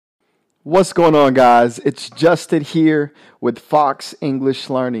What's going on, guys? It's Justin here with Fox English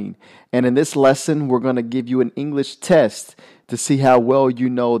Learning. And in this lesson, we're going to give you an English test to see how well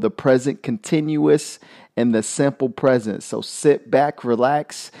you know the present continuous and the simple present. So sit back,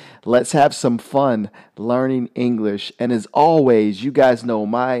 relax. Let's have some fun learning English. And as always, you guys know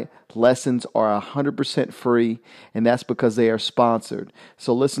my lessons are 100% free, and that's because they are sponsored.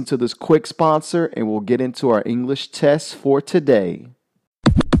 So listen to this quick sponsor, and we'll get into our English test for today.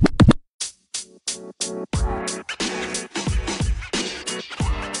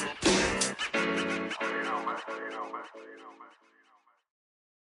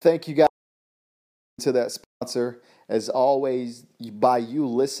 Thank you guys to that sponsor. As always, by you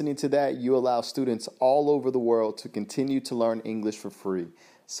listening to that, you allow students all over the world to continue to learn English for free.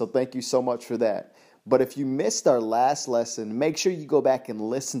 So thank you so much for that. But if you missed our last lesson, make sure you go back and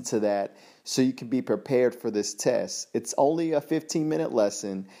listen to that so you can be prepared for this test. It's only a 15-minute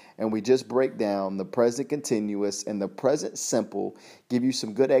lesson, and we just break down the present continuous and the present simple, give you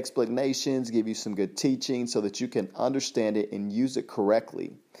some good explanations, give you some good teaching so that you can understand it and use it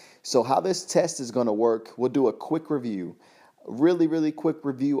correctly. So how this test is going to work, we'll do a quick review, really quick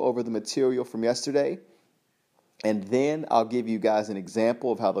review over the material from yesterday, and then I'll give you guys an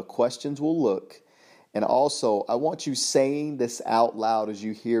example of how the questions will look. And also, I want you saying this out loud as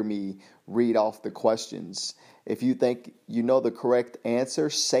you hear me read off the questions. If you think you know the correct answer,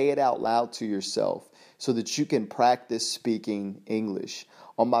 say it out loud to yourself so that you can practice speaking English.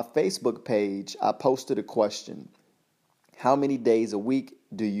 On my Facebook page, I posted a question. How many days a week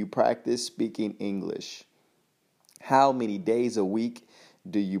do you practice speaking English? How many days a week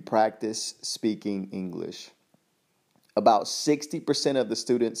do you practice speaking English? About 60% of the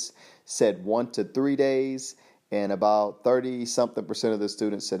students said 1 to 3 days, and about 30-something% of the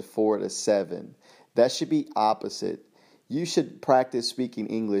students said 4 to 7. That should be opposite. You should practice speaking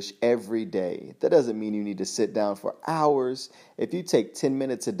English every day. That doesn't mean you need to sit down for hours. If you take 10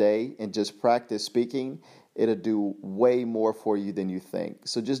 minutes a day and just practice speaking, it'll do way more for you than you think.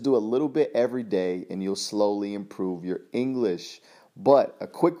 So just do a little bit every day and you'll slowly improve your English. But a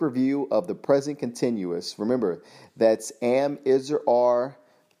quick review of the present continuous. Remember, that's am, is, or are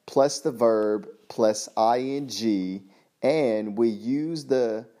plus the verb plus ing, and we use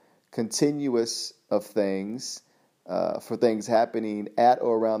the continuous of things for things happening at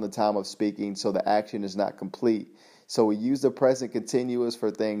or around the time of speaking, so the action is not complete. So we use the present continuous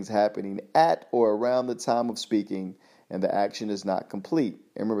for things happening at or around the time of speaking, and the action is not complete.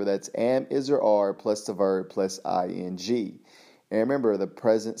 And remember, that's am, is, or are plus the verb plus ing. And remember, the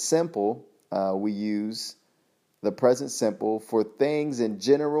present simple, we use the present simple for things in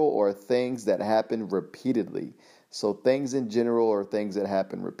general or things that happen repeatedly. So things in general or things that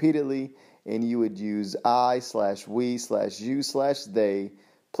happen repeatedly, and you would use I/we/you/they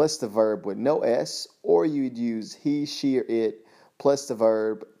plus the verb with no S, or you'd use he, she, or it plus the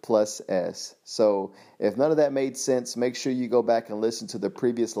verb plus S. So if none of that made sense, make sure you go back and listen to the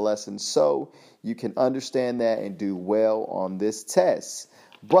previous lesson so you can understand that and do well on this test.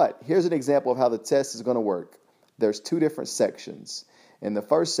 But here's an example of how the test is going to work. There's two different sections. In the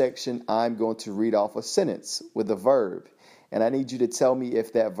first section, I'm going to read off a sentence with a verb. And I need you to tell me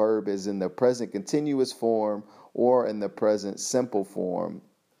if that verb is in the present continuous form or in the present simple form.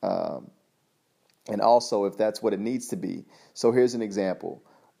 And also if that's what it needs to be. So here's an example.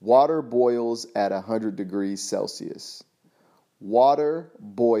 Water boils at 100 degrees Celsius. Water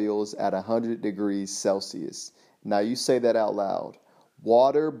boils at 100 degrees Celsius. Now you say that out loud.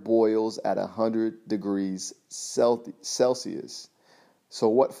 Water boils at 100 degrees Celsius. So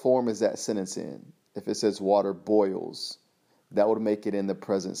what form is that sentence in? If it says water boils, that would make it in the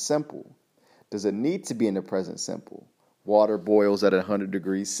present simple. Does it need to be in the present simple? Water boils at 100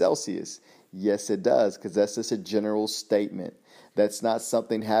 degrees Celsius. Yes, it does, because that's just a general statement. That's not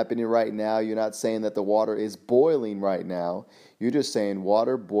something happening right now. You're not saying that the water is boiling right now. You're just saying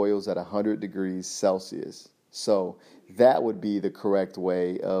water boils at 100 degrees Celsius. So that would be the correct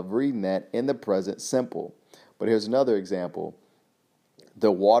way of reading that in the present simple. But here's another example.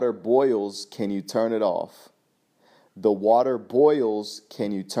 The water boils, can you turn it off? The water boils,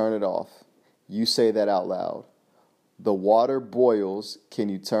 can you turn it off? You say that out loud. The water boils, can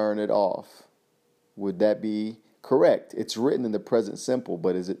you turn it off? Would that be correct? It's written in the present simple,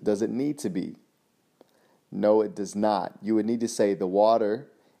 but does it need to be? No, it does not. You would need to say the water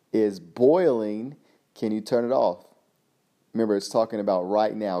is boiling, can you turn it off? Remember, it's talking about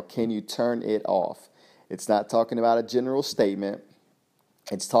right now. Can you turn it off? It's not talking about a general statement.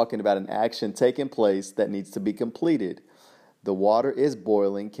 It's talking about an action taking place that needs to be completed. The water is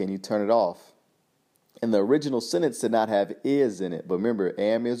boiling. Can you turn it off? And the original sentence did not have is in it. But remember,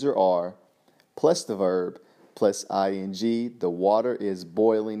 am, is, or are plus the verb plus ing. The water is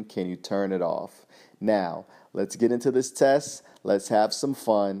boiling. Can you turn it off? Now, let's get into this test. Let's have some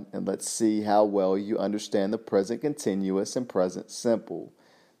fun, and let's see how well you understand the present continuous and present simple.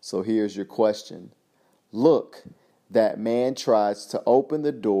 So here's your question. Look, that man tries to open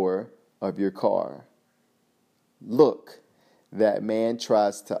the door of your car. Look, that man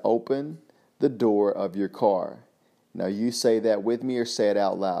tries to open the door of your car. Now you say that with me or say it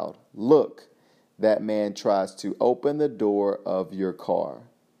out loud. Look, that man tries to open the door of your car.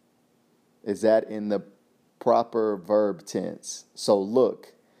 Is that in the proper verb tense? So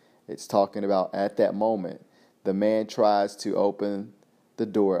look, it's talking about at that moment. The man tries to open the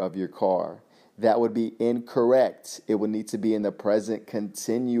door of your car. That would be incorrect. It would need to be in the present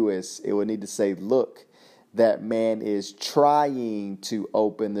continuous. It would need to say, look, that man is trying to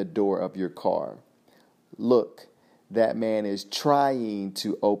open the door of your car. Look, that man is trying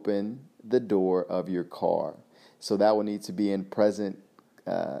to open the door of your car. So that would need to be in present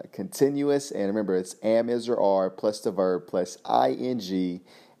continuous. And remember, it's am, is, or are plus the verb plus ing.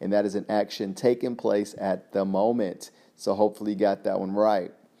 And that is an action taking place at the moment. So hopefully you got that one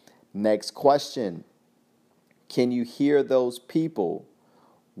right. Next question. Can you hear those people?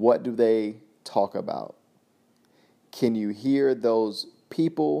 What do they talk about? Can you hear those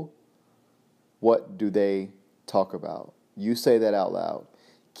people? What do they talk about? You say that out loud.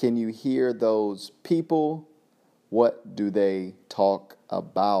 Can you hear those people? What do they talk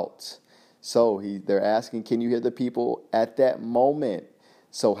about? So they're asking, can you hear the people at that moment?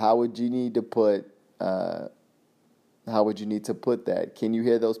 So how would you need to put that? Can you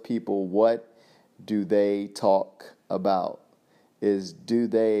hear those people? What do they talk about? Is do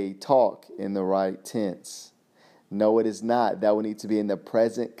they talk in the right tense? No, it is not. That would need to be in the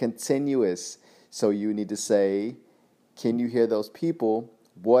present continuous. So you need to say, can you hear those people?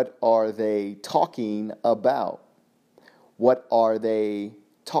 What are they talking about? What are they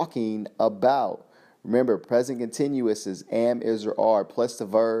talking about? Remember, present continuous is am, is, or are plus the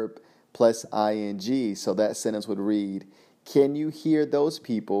verb plus ing. So that sentence would read, can you hear those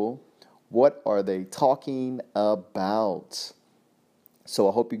people? What are they talking about? So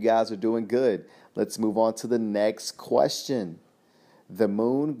I hope you guys are doing good. Let's move on to the next question. The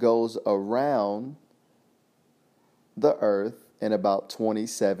moon goes around the earth in about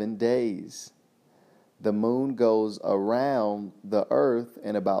 27 days. The moon goes around the earth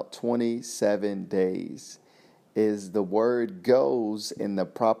in about 27 days. Is the word goes in the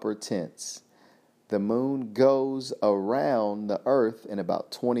proper tense? The moon goes around the earth in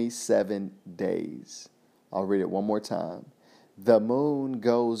about 27 days. I'll read it one more time. The moon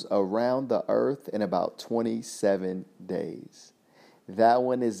goes around the earth in about 27 days. That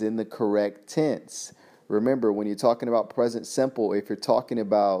one is in the correct tense. Remember, when you're talking about present simple, if you're talking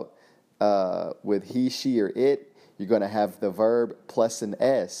about with he, she, or it, you're going to have the verb plus an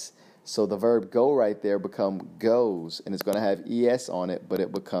S. So the verb go right there become goes, and it's going to have es on it, but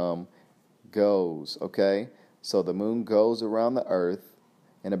it become goes, okay? So the moon goes around the earth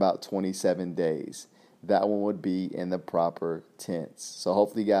in about 27 days. That one would be in the proper tense. So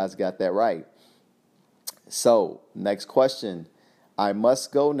hopefully you guys got that right. So next question. I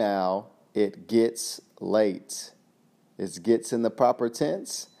must go now. It gets late. It gets in the proper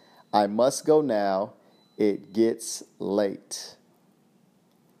tense. I must go now. It gets late.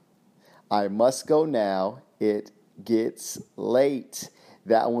 I must go now. It gets late.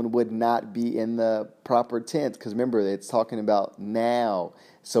 That one would not be in the proper tense because remember, it's talking about now.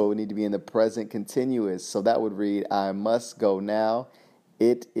 So it would need to be in the present continuous. So that would read, I must go now.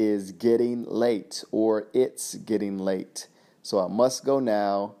 It is getting late, or it's getting late. So I must go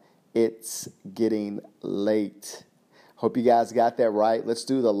now. It's getting late. Hope you guys got that right. Let's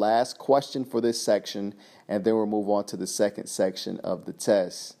do the last question for this section, and then we'll move on to the second section of the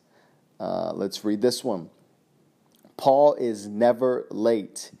test. Let's read this one. Paul is never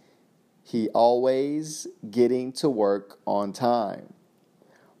late. He always getting to work on time.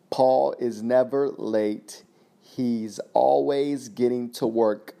 Paul is never late. He's always getting to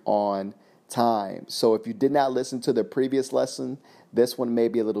work on time. So if you did not listen to the previous lesson, this one may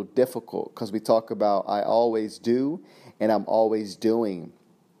be a little difficult because we talk about I always do and I'm always doing.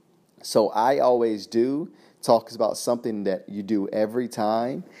 So I always do talks about something that you do every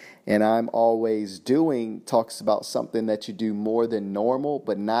time, and I'm always doing talks about something that you do more than normal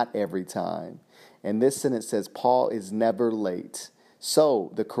but not every time. And this sentence says Paul is never late.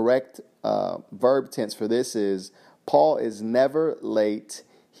 So the correct verb tense for this is Paul is never late.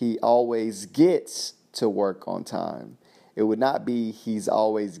 He always gets to work on time. It would not be he's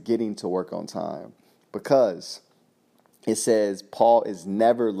always getting to work on time. Because it says Paul is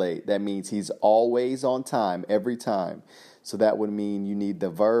never late. That means he's always on time, every time. So that would mean you need the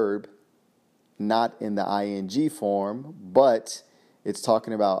verb not in the ing form, but it's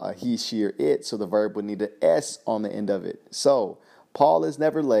talking about a he, she, or it. So the verb would need an S on the end of it. So Paul is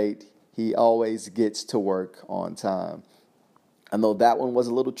never late. He always gets to work on time. I know that one was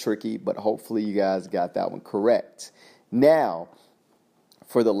a little tricky, but hopefully you guys got that one correct. Now,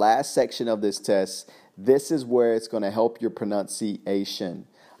 for the last section of this test, this is where it's going to help your pronunciation.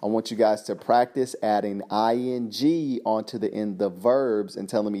 I want you guys to practice adding ing onto the end of verbs and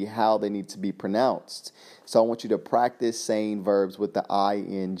telling me how they need to be pronounced. So I want you to practice saying verbs with the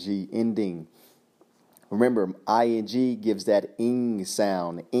ing ending. Remember, ing gives that ing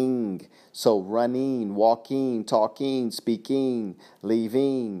sound, ing. So running, walking, talking, speaking,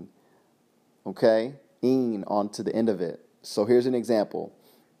 leaving. Okay? Ing onto the end of it. So here's an example.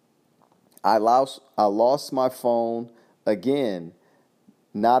 I lost my phone again.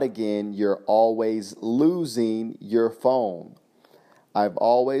 Not again. You're always losing your phone. I've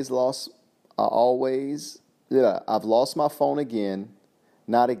lost my phone again.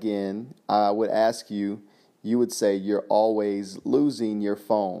 Not again. I would ask you would say you're always losing your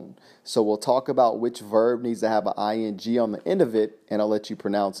phone. So we'll talk about which verb needs to have an ing on the end of it, and I'll let you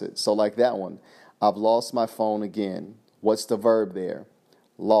pronounce it. So like that one, I've lost my phone again. What's the verb there?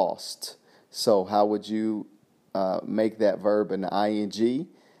 Lost. So how would you make that verb an ing?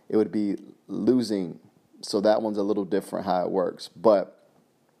 It would be losing. So that one's a little different how it works. But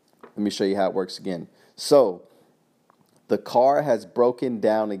let me show you how it works again. So the car has broken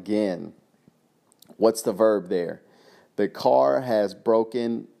down again. What's the verb there? The car has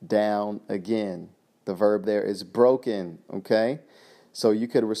broken down again. The verb there is broken, okay? So you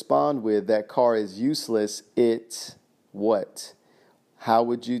could respond with, that car is useless. It what? How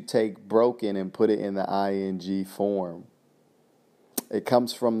would you take broken and put it in the ing form? It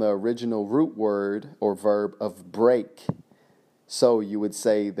comes from the original root word or verb of break. So you would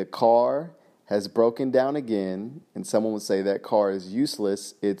say the car has broken down again, and someone would say that car is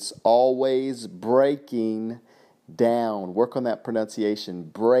useless. It's always breaking down. Work on that pronunciation,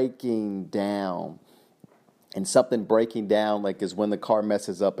 breaking down. And something breaking down like is when the car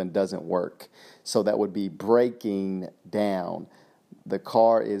messes up and doesn't work. So that would be breaking down. The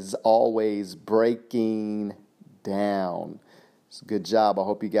car is always breaking down. Good job. I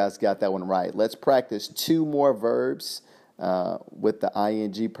hope you guys got that one right. Let's practice 2 more verbs with the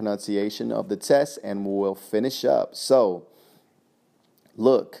ing pronunciation of the test, and we'll finish up. So,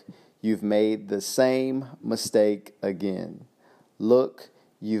 look, you've made the same mistake again. Look,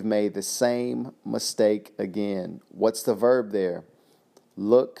 you've made the same mistake again. What's the verb there?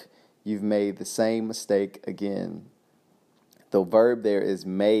 Look, you've made the same mistake again. The verb there is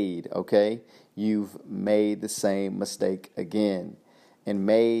made, okay? You've made the same mistake again. And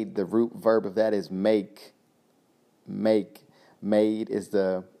made, the root verb of that is make. Make. Made is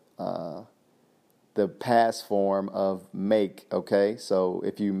the past form of make, okay? So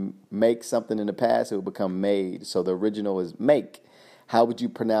if you make something in the past, it will become made. So the original is make. How would you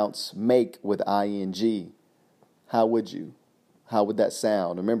pronounce make with ing? How would you? How would that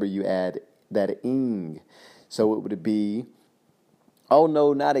sound? Remember, you add that ing. So it would be, oh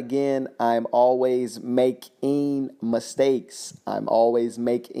no, not again. I'm always making mistakes. I'm always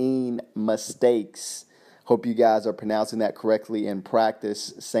making mistakes. Hope you guys are pronouncing that correctly and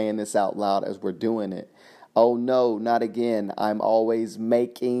practice saying this out loud as we're doing it. Oh no, not again. I'm always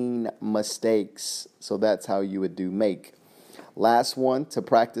making mistakes. So that's how you would do make. Last one to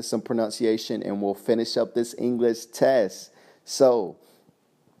practice some pronunciation, and we'll finish up this English test. So,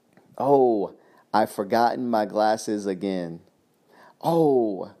 oh, I've forgotten my glasses again.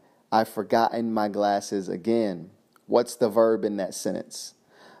 Oh, I've forgotten my glasses again. What's the verb in that sentence?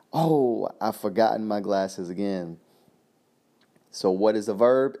 Oh, I've forgotten my glasses again. So what is the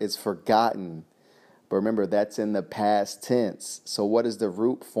verb? It's forgotten. But remember, that's in the past tense. So what is the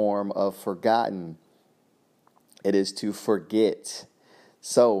root form of forgotten? It is to forget.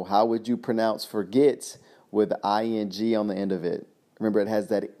 So how would you pronounce forget with ing on the end of it? Remember, it has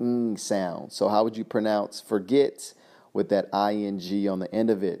that ing sound. So how would you pronounce forget with that ing on the end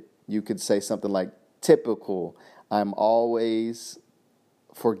of it? You could say something like typical. I'm always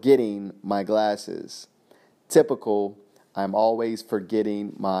forgetting my glasses. Typical. I'm always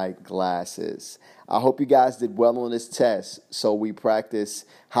forgetting my glasses. I hope you guys did well on this test. So we practiced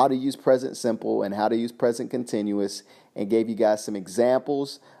how to use present simple and how to use present continuous, and gave you guys some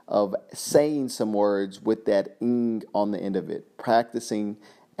examples of saying some words with that ing on the end of it. Practicing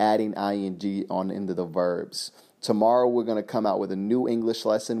adding ing on the end of the verbs. Tomorrow, we're going to come out with a new English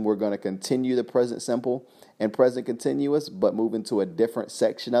lesson. We're going to continue the present simple and present continuous, but move into a different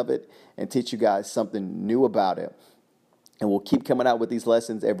section of it and teach you guys something new about it. And we'll keep coming out with these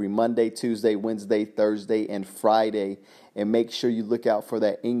lessons every Monday, Tuesday, Wednesday, Thursday, and Friday. And make sure you look out for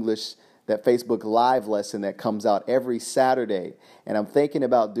that Facebook Live lesson that comes out every Saturday. And I'm thinking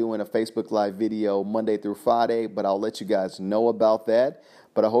about doing a Facebook Live video Monday through Friday, but I'll let you guys know about that.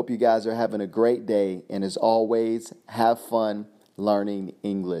 But I hope you guys are having a great day. And as always, have fun learning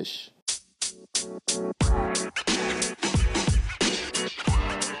English.